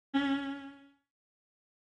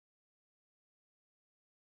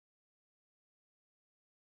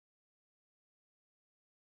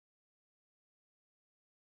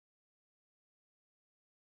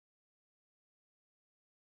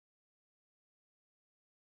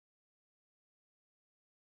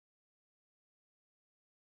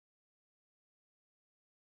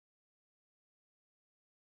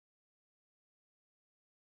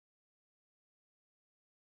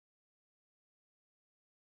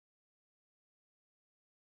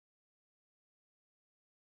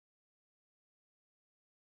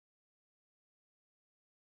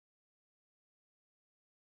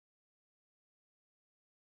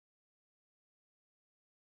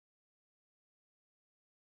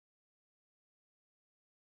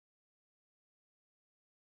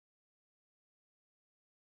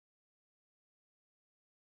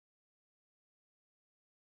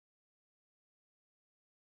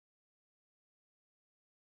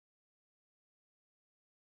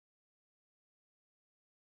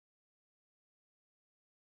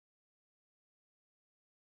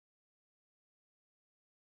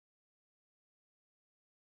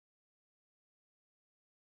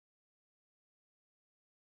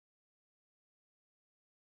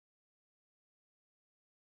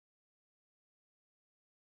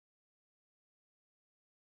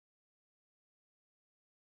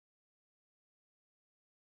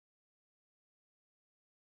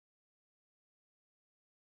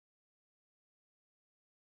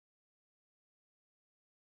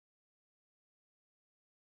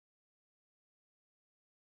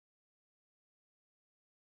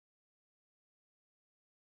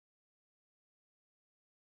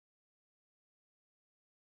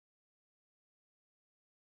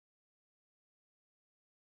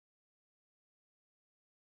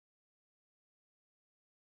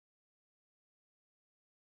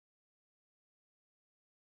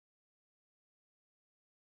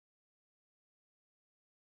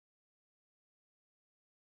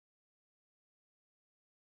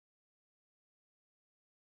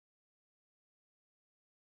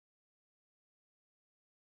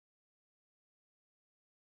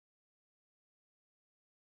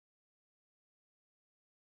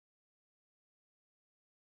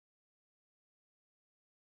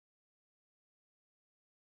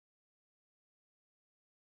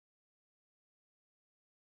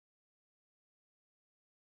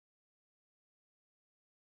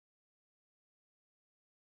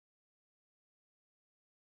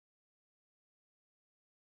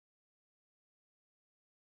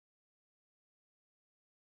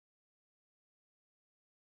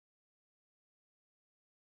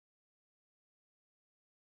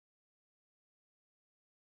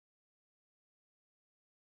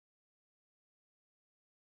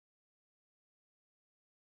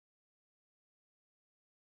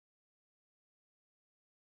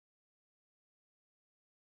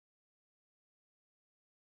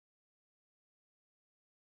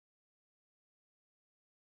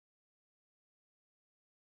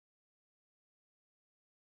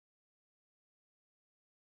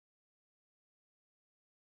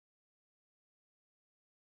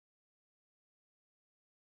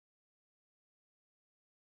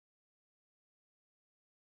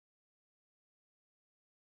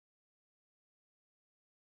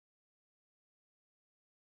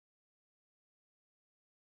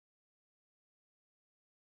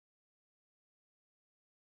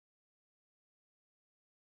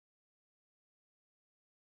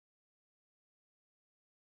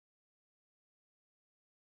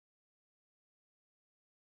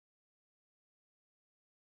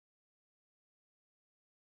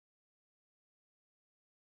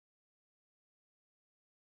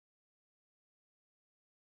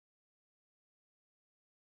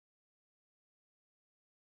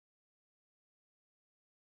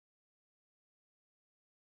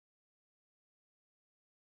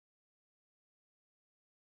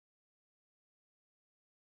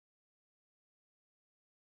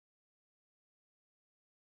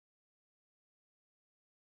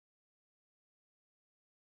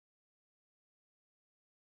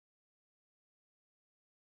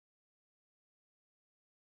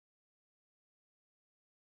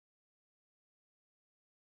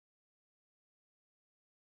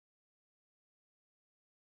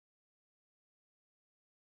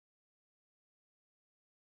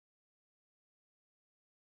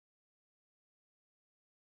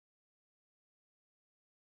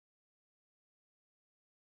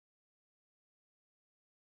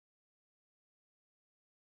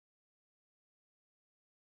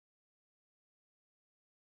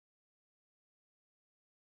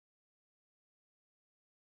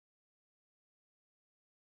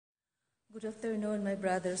Good afternoon, my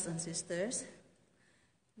brothers and sisters.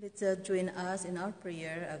 Let's join us in our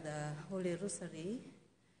prayer of the Holy Rosary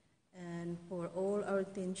and for all our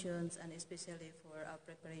intentions and especially for our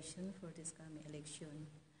preparation for this coming election.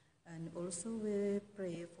 And also we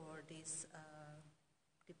pray for this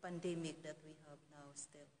the pandemic that we have now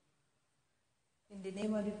still. In the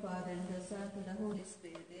name of the Father, and the Son, and the Holy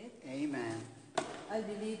Spirit. Amen. I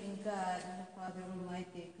believe in God, the Father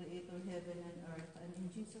Almighty, Creator of heaven and earth, and in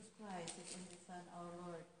Jesus Christ, His only Son, our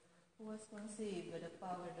Lord, who was conceived by the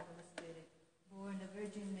power of the Holy Spirit, born of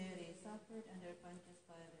Virgin Mary, suffered under Pontius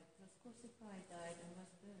Pilate, was crucified, died, and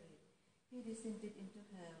was buried. He descended into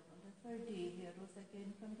hell. On the third day, He arose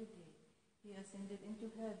again from the dead. He ascended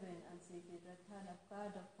into heaven and seated at the hand of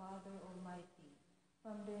God, the Father Almighty.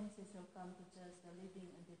 From thence He shall come to judge the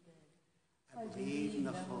living and the dead. I believe in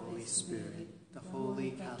the Holy Spirit, the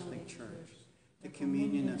Holy Catholic Church, the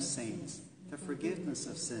communion of saints, the forgiveness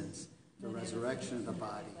of sins, the resurrection of the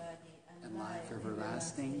body, and life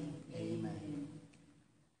everlasting. Amen.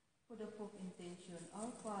 For the Pope intention,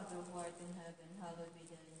 Our Father who art in heaven, hallowed be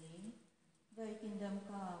thy name. Thy kingdom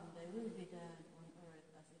come, thy will be done on earth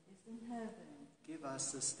as it is in heaven. Give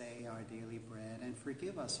us this day our daily bread, and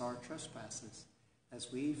forgive us our trespasses,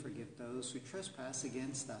 as we forgive those who trespass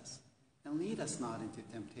against us. And lead us not into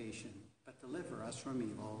temptation, but deliver us from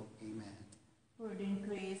evil. Amen. For the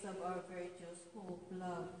increase of our virtues, hope,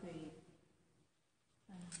 love, faith.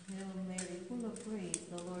 And Hail Mary, full of grace,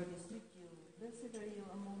 the Lord is with you. Blessed are you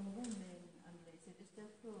among women, and blessed is the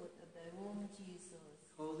fruit of thy womb, Jesus.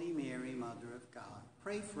 Holy Mary, Mother of God,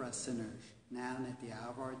 pray for us sinners, now and at the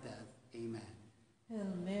hour of our death. Amen. Hail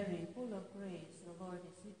Mary, full of grace, the Lord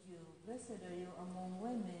is with you. Blessed are you among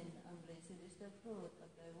women, and blessed is the fruit of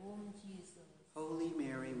thy womb, Jesus. Holy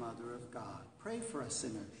Mary, Mother of God, pray for us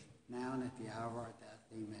sinners, now and at the hour of our death.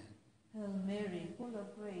 Amen. Hail Mary, full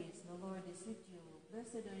of grace, the Lord is with you.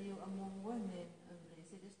 Blessed are you among women, and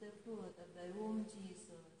blessed is the fruit of thy womb,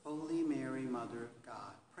 Jesus. Holy Mary, Mother of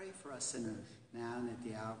God, pray for us sinners, now and at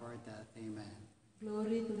the hour of our death. Amen.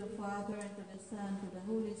 Glory to the Father, and to the Son, and to the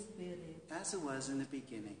Holy Spirit. As it was in the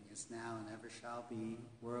beginning, is now, and ever shall be,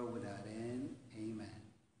 world without end. Amen.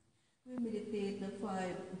 We meditate the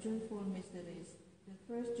 5 joyful mysteries. The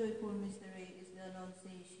first joyful mystery is the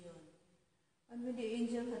Annunciation. And when the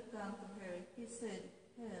angel had come to her, he said,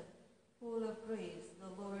 Hail, full of grace,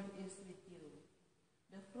 the Lord is with you.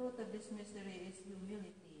 The fruit of this mystery is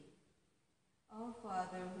humility. Our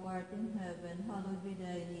Father, who art in heaven, hallowed be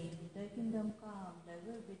thy name. Thy kingdom come, thy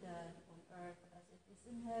will be done on earth as it is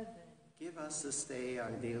in heaven. Give us this day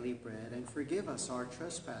our daily bread, and forgive us our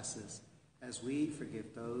trespasses, as we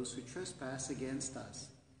forgive those who trespass against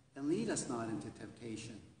us. And lead us not into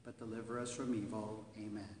temptation, but deliver us from evil.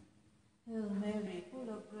 Amen. Hail Mary, full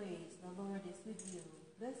of grace, the Lord is with you.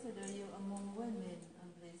 Blessed are you among women,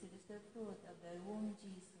 and blessed is the fruit of thy womb,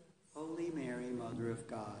 Jesus. Holy Mary, Mother of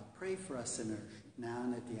God, pray for us sinners, now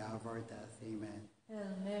and at the hour of our death. Amen.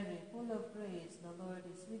 Hail Mary, full of grace, the Lord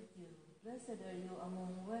is with you. Blessed are you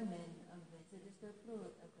among women, and blessed is the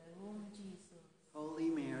fruit of thy womb, Jesus. Holy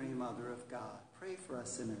Mary, Mother of God, pray for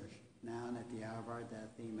us sinners, now and at the hour of our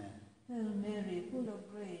death. Amen. Hail Mary, full of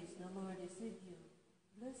grace, the Lord is with you.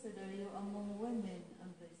 Blessed are you among women,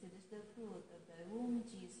 and blessed is the fruit of thy womb,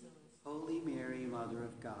 Jesus. Holy Mary, Mother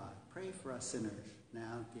of God, pray for us sinners,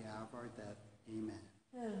 now at the hour of our death. Amen.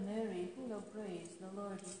 Hail Mary, full of grace, the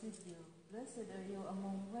Lord is with you. Blessed are you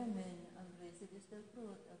among women, and blessed is the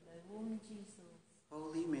fruit of thy womb, Jesus.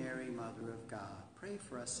 Holy Mary, Mother of God, pray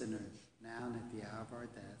for us sinners, now and at the hour of our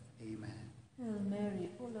death. Amen. Hail Mary,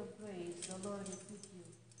 full of grace, the Lord is with you.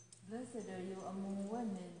 Blessed are you among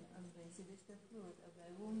women, and blessed is the fruit of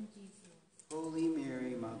thy womb, Jesus. Holy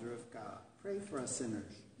Mary, Mother of God, pray for us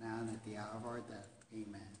sinners, now and at the hour of our death.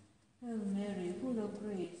 Amen. Hail Mary, full of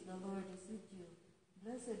grace, the Lord is with you.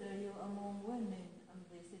 Blessed are you among women, and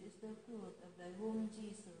blessed is the fruit of thy womb,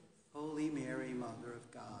 Jesus. Holy Mary, Mother of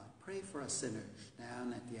God, pray for us sinners, now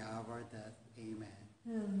and at the hour of our death. Amen.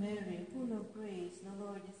 Hail Mary, full of grace, the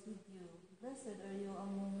Lord is with you. Blessed are you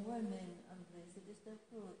among women, and blessed is the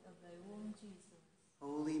fruit of thy womb, Jesus.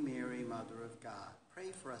 Holy Mary, Mother of God, pray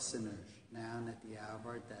for us sinners, now and at the hour of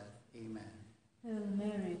our death. Amen. Hail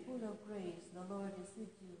Mary, full of grace, the Lord is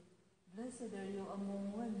with you. Blessed are you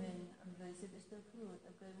among women, and blessed is the fruit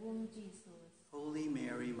of thy womb, Jesus. Holy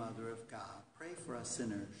Mary, Mother of God, pray for us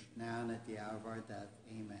sinners, now and at the hour of our death.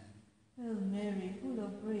 Amen. Hail Mary, full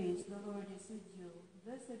of grace, the Lord is with you.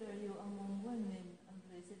 Blessed are you among women, and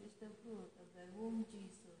blessed is the fruit of thy womb,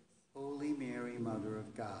 Jesus. Holy Mary, Mother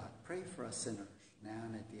of God, pray for us sinners, now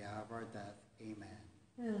and at the hour of our death. Amen.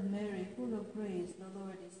 Hail Mary, full of grace, the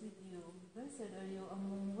Lord is with you. Blessed are you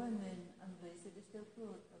among women, and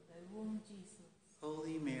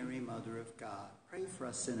Mother of God, pray for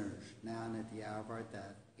us sinners, now and at the hour of our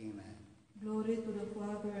death. Amen. Glory to the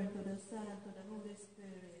Father, and to the Son, and to the Holy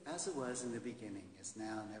Spirit. As it was in the beginning, is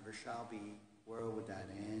now, and ever shall be, world without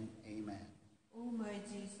end. Amen. O my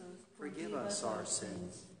Jesus, Forgive us our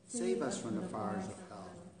sins, save us from the fires of hell.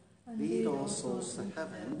 Lead all souls to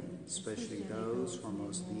heaven, especially those who are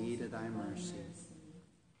most in need of thy mercy.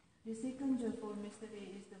 The second joyful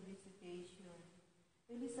mystery is the visitation.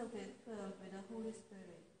 Elizabeth, filled with the Holy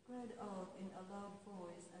Spirit, cried out in a loud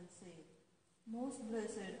voice and said, Most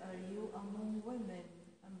blessed are you among women,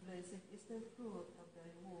 and blessed is the fruit of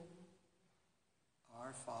thy womb.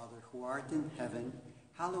 Our Father, who art in heaven,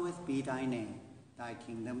 hallowed be thy name. Thy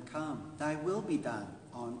kingdom come, thy will be done,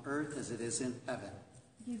 on earth as it is in heaven.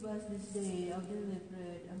 Give us this day our daily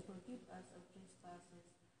bread, and forgive us our trespasses,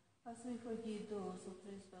 as we forgive those who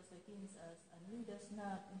trespass against us. And lead us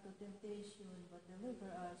not into temptation, but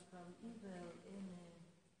deliver us from evil. Amen.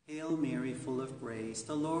 Hail Mary, full of grace,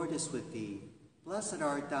 the Lord is with thee. Blessed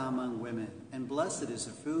art thou among women, and blessed is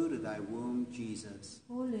the fruit of thy womb, Jesus.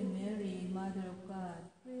 Holy Mary, Mother of God,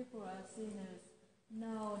 pray for us sinners,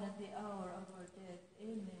 now and at the hour of our death.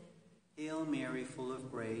 Amen. Hail Mary, full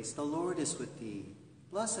of grace, the Lord is with thee.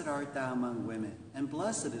 Blessed art thou among women, and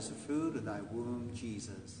blessed is the fruit of thy womb,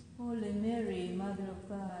 Jesus. Holy Mary, Mother of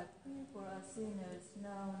God, pray for us sinners,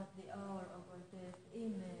 now and at the hour of our death.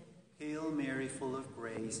 Amen. Hail Mary, full of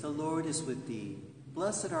grace, the Lord is with thee.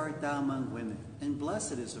 Blessed art thou among women, and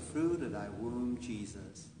blessed is the fruit of thy womb,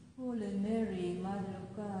 Jesus. Holy Mary, Mother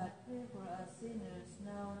of God, pray for us sinners,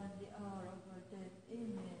 now and at the hour of our death.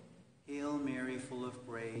 Amen. Hail Mary, full of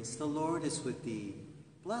grace, the Lord is with thee.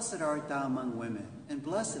 Blessed art thou among women, and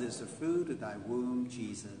blessed is the fruit of thy womb,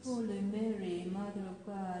 Jesus. Holy Mary, Mother of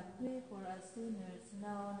God, pray for us sinners,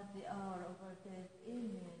 now and at the hour of our death.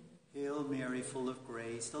 Amen. Hail Mary, full of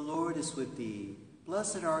grace, the Lord is with thee.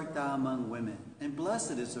 Blessed art thou among women, and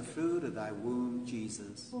blessed is the fruit of thy womb,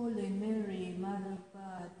 Jesus. Holy Mary, Mother of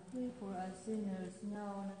God, pray for us sinners,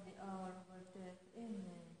 now and at the hour of our death.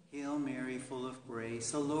 Amen. Hail Mary, full of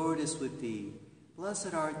grace, the Lord is with thee.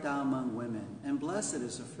 Blessed art thou among women, and blessed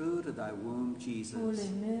is the fruit of thy womb, Jesus. Holy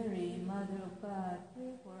Mary, Mother of God,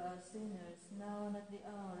 pray for us sinners, now and at the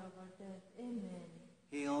hour of our death. Amen.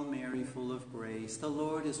 Hail Mary, full of grace, the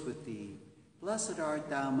Lord is with thee. Blessed art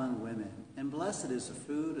thou among women, and blessed is the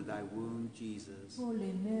fruit of thy womb, Jesus.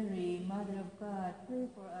 Holy Mary, Mother of God, pray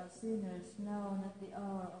for us sinners, now and at the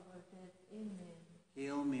hour of our death. Amen.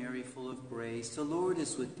 Hail Mary, full of grace, the Lord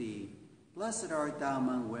is with thee. Blessed art thou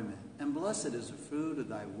among women, and blessed is the fruit of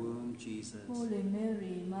thy womb, Jesus. Holy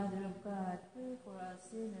Mary, Mother of God, pray for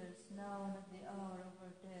us sinners, now and at the hour of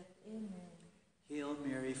our death. Amen. Hail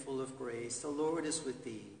Mary, full of grace, the Lord is with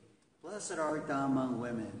thee. Blessed art thou among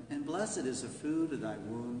women, and blessed is the fruit of thy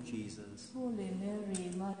womb, Jesus. Holy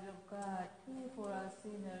Mary, Mother of God, pray for us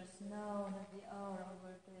sinners, now and at the hour of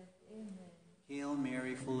our death. Amen. Hail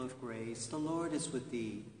Mary, full of grace, the Lord is with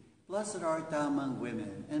thee. Blessed art thou among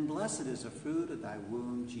women, and blessed is the fruit of thy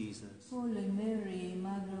womb, Jesus. Holy Mary,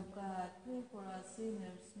 Mother of God, pray for us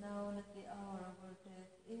sinners, now and at the hour of our death.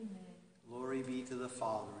 Amen. Glory be to the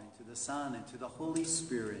Father, and to the Son, and to the Holy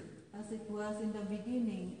Spirit. As it was in the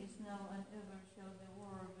beginning, is now, and ever shall be,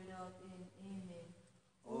 world without end. Amen.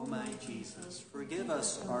 O my Jesus, forgive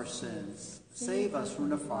us our sins, save us from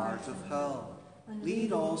the fires of hell,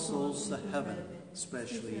 lead all souls to heaven,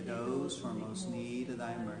 especially those who are most in need of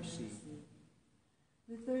thy mercy.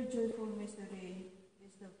 The third joyful mystery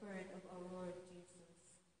is the birth of our Lord Jesus.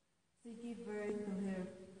 She gave birth to her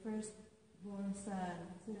firstborn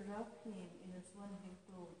son. She wrapped him in his swaddling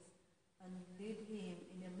clothes and laid him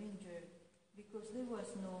in a manger, because there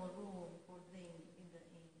was no room for them in the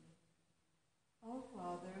inn. Our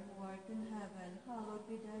Father, who art in heaven, hallowed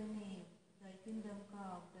be thy name. Thy kingdom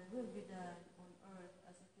come, thy will be done on earth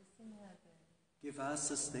as it is in heaven. Give us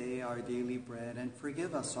this day our daily bread, and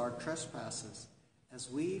forgive us our trespasses, as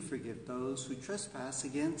we forgive those who trespass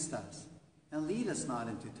against us. And lead us not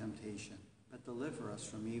into temptation, but deliver us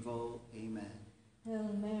from evil. Amen.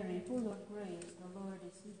 Hail Mary, full of grace, the Lord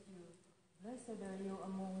is with you. Blessed are you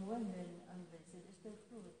among women, and blessed is the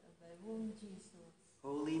fruit of thy womb, Jesus.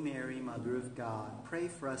 Holy Mary, Mother of God, pray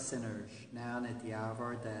for us sinners, now and at the hour of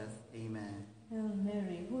our death. Amen. Hail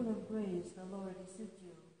Mary, full of grace, the Lord is with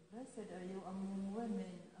you. Blessed are you among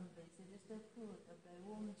women, and blessed is the fruit of thy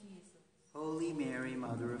womb, Jesus. Holy Mary,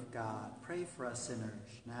 Mother of God, pray for us sinners,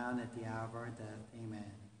 now and at the hour of our death.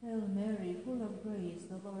 Amen. Hail Mary, full of grace,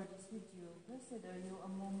 the Lord is with you. Blessed are you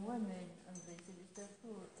among women, and blessed is the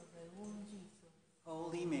fruit of thy womb, Jesus.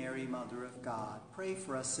 Holy Mary, Mother of God, pray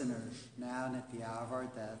for us sinners, now and at the hour of our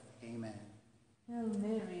death. Amen. Hail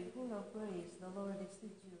Mary, full of grace, the Lord is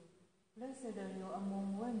with you. Blessed are you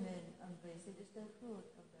among women, and blessed is the fruit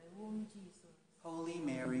of thy womb, Jesus. Holy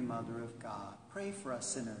Mary, Mother of God, pray for us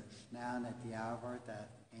sinners, now and at the hour of our death.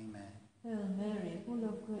 Amen. Hail Mary, full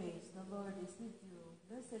of grace, the Lord is with you.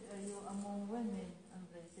 Blessed are you among women,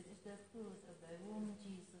 and blessed is the fruit of thy womb,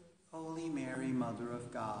 Jesus. Holy Mary, Mother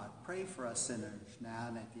of God, pray for us sinners, now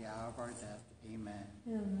and at the hour of our death. Amen.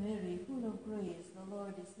 Hail Mary, full of grace, the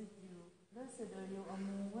Lord is with you. Blessed are you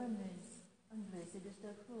among women, and blessed is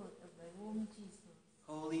the fruit of thy womb, Jesus.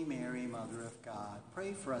 Holy Mary, Mother of God,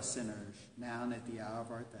 pray for us sinners, now and at the hour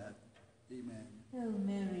of our death. Amen. Hail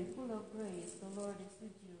Mary, full of grace, the Lord is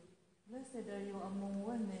with you. Blessed are you among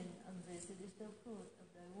women, and blessed is the fruit of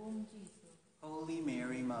thy womb, Jesus. Holy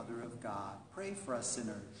Mary, Mother of God, pray for us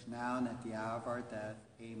sinners, now and at the hour of our death.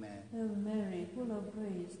 Amen. Hail Mary, full of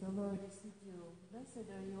grace, the Lord is with you. Blessed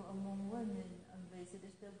are you among women, and blessed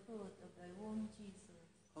is the fruit of thy womb, Jesus.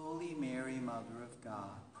 Holy Mary, Mother of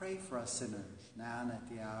God, pray for us sinners, now and at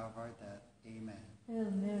the hour of our death. Amen.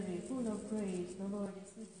 Hail Mary, full of grace, the Lord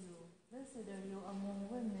is with you. Blessed are you among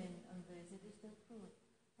women, and blessed is the fruit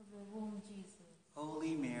of thy womb, Jesus.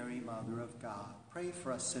 Holy Mary, Mother of God, pray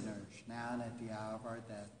for us sinners, now and at the hour of our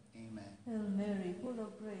death. Amen. Hail Mary, full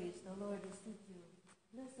of grace, the Lord is with you.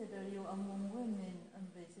 Blessed are you among women,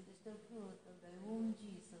 and blessed is the fruit of thy womb,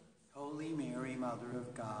 Jesus. Holy Mary, Mother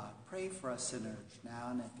of God, pray for us sinners, now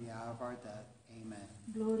and at the hour of our death. Amen.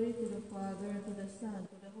 Glory to the Father, to the Son,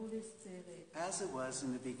 to the Holy Spirit. As it was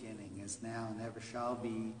in the beginning, is now, and ever shall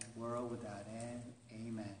be, world without end.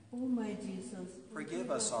 Amen. O my Jesus, Forgive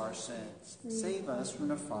us our sins, save us from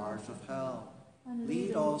the fires of hell.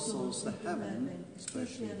 Lead all souls to heaven,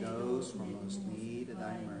 especially those who are most need of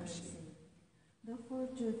thy mercy. The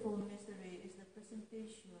fourth joyful mystery is the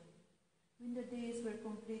presentation. When the days were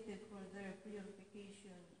completed for their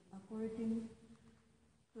purification, according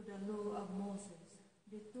to the law of Moses,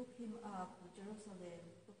 they took him up to Jerusalem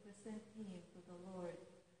to present him to the Lord,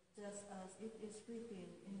 just as it is written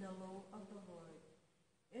in the law of the Lord.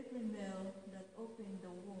 Every male that opened the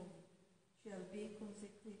womb shall be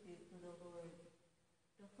consecrated to the Lord.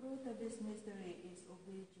 The fruit of this mystery is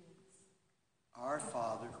obedience. Our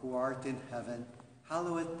Father, who art in heaven,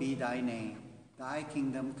 hallowed be thy name. Thy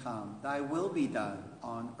kingdom come, thy will be done,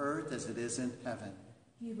 on earth as it is in heaven.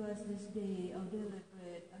 Give us this day our daily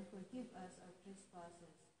bread, and forgive us our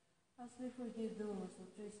trespasses, as we forgive those who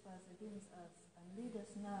trespass against us. And lead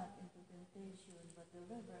us not into temptation, but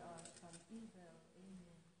deliver us from evil.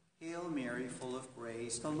 Amen. Hail Mary, full of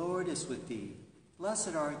grace, the Lord is with thee.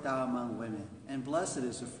 Blessed art thou among women, and blessed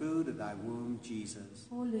is the fruit of thy womb, Jesus.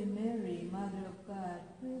 Holy Mary, Mother of God,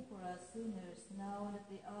 pray for us sinners, now and at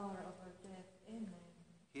the hour of our death. Amen.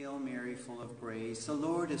 Hail Mary, full of grace, the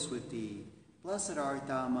Lord is with thee. Blessed art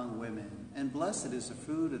thou among women, and blessed is the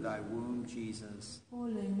fruit of thy womb, Jesus.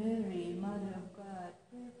 Holy Mary, Mother of God,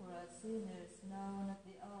 pray for us sinners, now and at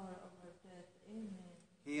the hour of our death. Amen.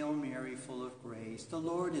 Hail Mary, full of grace, the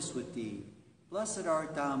Lord is with thee. Blessed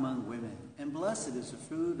art thou among women, and blessed is the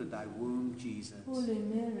fruit of thy womb, Jesus. Holy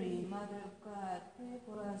Mary, Mother of God, pray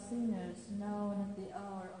for us sinners, now and at the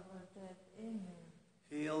hour of our death. Amen.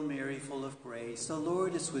 Hail Mary, full of grace, the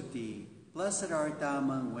Lord is with thee. Blessed art thou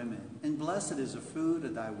among women, and blessed is the fruit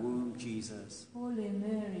of thy womb, Jesus. Holy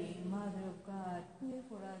Mary, Mother of God, pray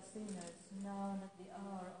for us sinners, now and at the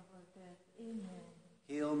hour of our death. Amen.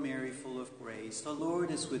 Hail Mary, full of grace, the Lord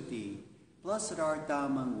is with thee. Blessed art thou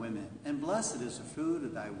among women, and blessed is the fruit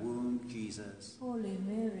of thy womb, Jesus. Holy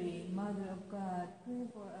Mary, Mother of God, pray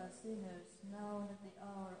for us sinners, now and at the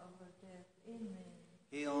hour of our death. Amen.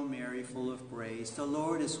 Hail Mary, full of grace, the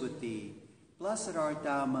Lord is with thee. Blessed art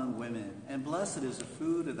thou among women, and blessed is the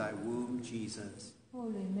fruit of thy womb, Jesus.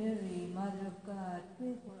 Holy Mary, Mother of God,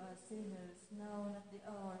 pray for us sinners, now and at the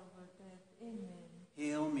hour of our death. Amen.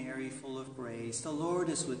 Hail Mary, full of grace, the Lord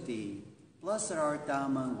is with thee. Blessed art thou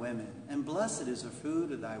among women, and blessed is the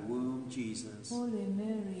fruit of thy womb, Jesus. Holy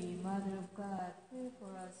Mary, Mother of God, pray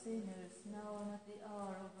for us sinners, now and at the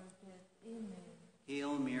hour of our death. Amen.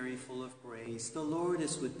 Hail Mary, full of grace, the Lord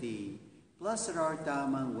is with thee. Blessed art thou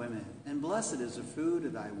among women, and blessed is the fruit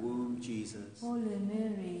of thy womb, Jesus. Holy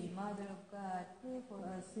Mary, Mother of God, pray for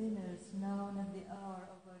us sinners, now and at the hour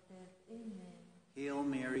of our death. Amen. Hail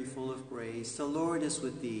Mary, full of grace, the Lord is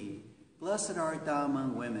with thee. Blessed art thou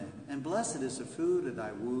among women, and blessed is the fruit of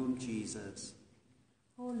thy womb, Jesus.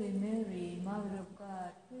 Holy Mary, Mother of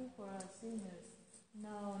God, pray for us sinners,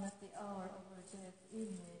 now and at the hour of our death.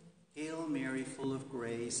 Amen. Hail Mary, full of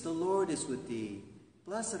grace, the Lord is with thee.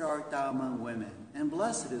 Blessed art thou among women, and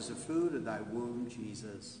blessed is the fruit of thy womb,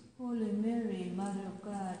 Jesus. Holy Mary, Mother of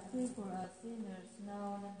God, pray for us sinners,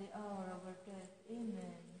 now and at the hour of our death.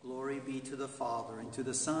 Amen. Glory be to the Father, and to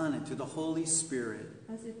the Son, and to the Holy Spirit.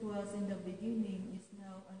 As it was in the beginning, is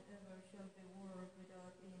now, and ever shall be, world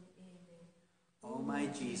without end. Amen. O my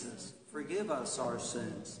Jesus, forgive us our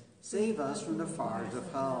sins, save us from the fires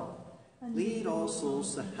of hell, lead all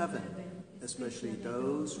souls to heaven, especially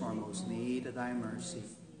those who are most in need of thy mercy.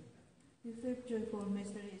 The third joyful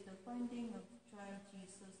mystery is the finding of child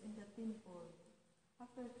Jesus in the temple.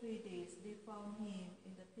 After 3 days, they found him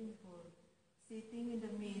in the temple, sitting in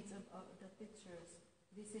the midst of the teachers,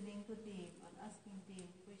 listening to them and asking them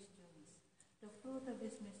questions. The fruit of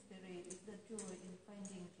this mystery is the joy in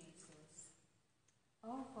finding Jesus.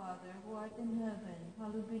 Our Father, who art in heaven,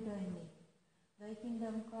 hallowed be thy name. Thy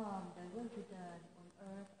kingdom come, thy will be done, on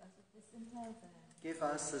earth as it is in heaven. Give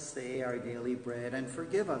us this day our daily bread, and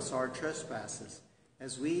forgive us our trespasses,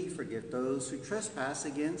 as we forgive those who trespass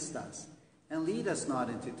against us. And lead us not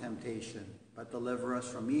into temptation, but deliver us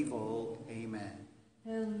from evil. Amen.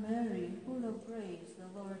 Hail Mary, full of grace,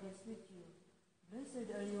 the Lord is with you.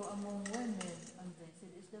 Blessed are you among women, and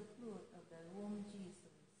blessed is the fruit of thy womb,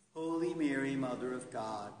 Jesus. Holy Mary, Mother of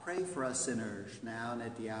God, pray for us sinners, now and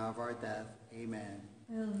at the hour of our death. Amen.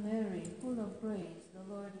 Hail Mary, full of grace,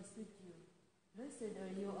 the Lord is with you. Blessed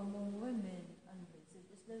are you among women, and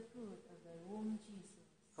blessed is the fruit of thy womb, Jesus.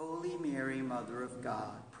 Holy Mary, Mother of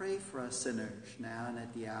God, pray for us sinners, now and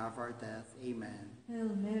at the hour of our death. Amen. Hail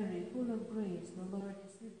Mary, full of grace, the Lord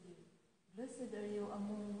is with you. Blessed are you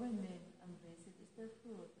among women, and blessed is the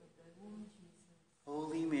fruit of thy womb, Jesus.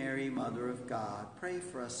 Holy Mary, Mother of God, pray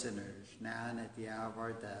for us sinners, now and at the hour of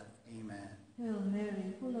our death. Amen. Hail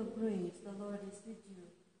Mary, full of grace, the Lord is with you.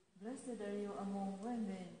 Blessed are you among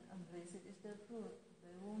women, and blessed is the fruit of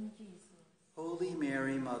thy womb, Jesus. Holy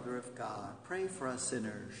Mary, Mother of God, pray for us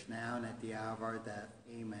sinners, now and at the hour of our death.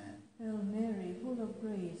 Amen. Hail Mary, full of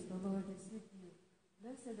grace, the Lord is with you.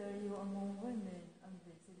 Blessed are you among women, and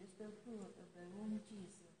blessed is the fruit of thy womb,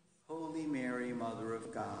 Jesus. Holy Mary, Mother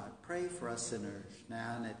of God, pray for us sinners,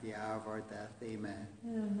 now and at the hour of our death. Amen.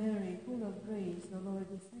 Hail Mary, full of grace, the Lord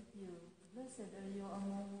is with you. Blessed are you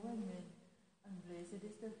among women, and blessed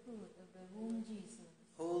is the fruit of thy womb, Jesus.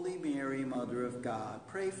 Holy Mary, Mother of God,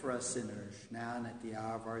 pray for us sinners, now and at the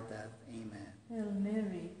hour of our death. Amen. Hail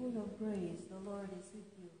Mary, full of grace, the Lord is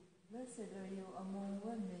with you. Blessed are you among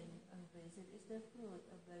women, and blessed is the fruit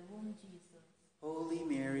of thy womb, Jesus. Holy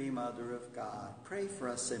Mary, Mother of God, pray for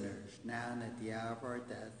us sinners, now and at the hour of our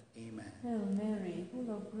death. Amen. Hail Mary, full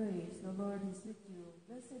of grace, the Lord is with you.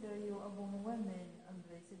 Blessed are you among women, and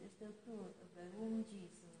blessed is the fruit of thy womb,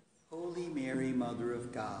 Jesus. Holy Mary, Mother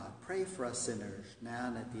of God, pray for us sinners, now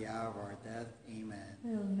and at the hour of our death. Amen.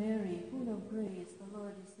 Hail Mary, full of grace, the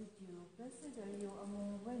Lord is with you. Blessed are you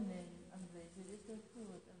among women, and blessed is the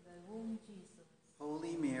fruit of thy womb, Jesus.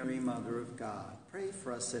 Holy Mary, Mother of God, pray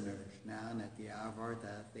for us sinners, now and at the hour of our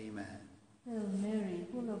death. Amen. Hail Mary,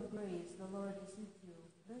 full of grace, the Lord is with you.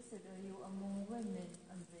 Blessed are you among women,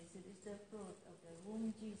 and blessed is the fruit of thy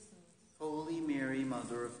womb, Jesus. Holy Mary,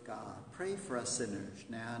 Mother of God, pray for us sinners,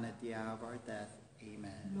 now and at the hour of our death.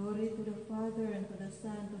 Amen. Glory to the Father, and to the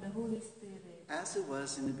Son, and to the Holy Spirit. As it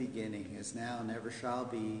was in the beginning, is now, and ever shall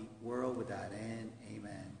be, world without end.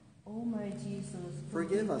 Amen. O my Jesus,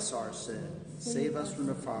 Forgive us our sins, save us from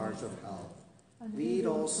the fires of hell. Lead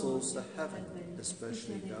all souls to heaven,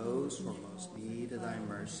 especially those who are most in need of thy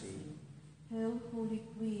mercy. Hail, Holy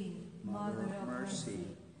Queen, Mother of mercy,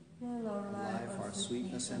 hail our life, our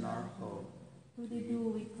sweetness, and our hope. To thee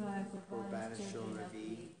do we cry For for banished children of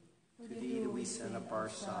Eve, to thee do do we send up our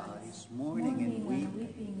sighs, mourning and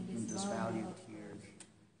weeping in this valley of tears.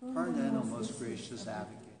 Turn then, O most gracious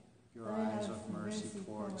advocate, your eyes of mercy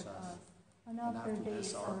towards us, and after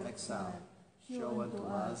this our exile, show unto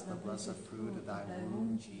us the blessed fruit of thy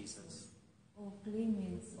womb, Jesus. O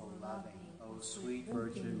clement, O loving, O sweet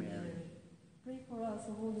Virgin Mary, pray for us,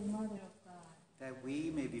 O Holy Mother of God. that we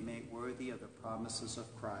may be made worthy of the promises of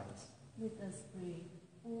Christ. Let us pray.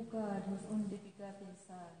 O God, whose only begotten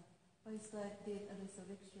Son, by his life, death, and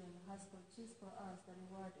resurrection, has purchased for us the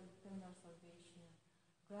reward of eternal salvation,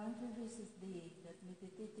 grant we this day that,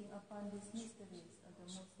 meditating upon these mysteries of the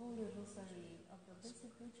most holy Rosary of the Blessed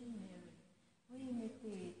Virgin Mary, we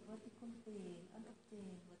imitate what they contain and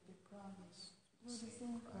obtain what they promise. Through the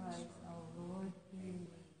same Christ our Lord.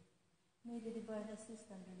 Amen. May the divine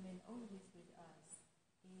assistance remain always with us.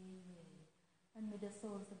 Amen. And may the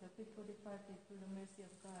souls of the faithful departed through the mercy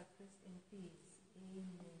of God rest in peace.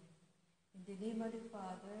 Amen. In the name of the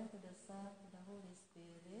Father, to the Son, to the Holy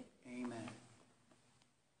Spirit. Amen.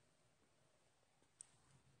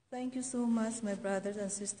 Thank you so much, my brothers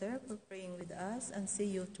and sisters, for praying with us, and see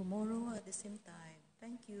you tomorrow at the same time.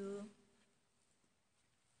 Thank you.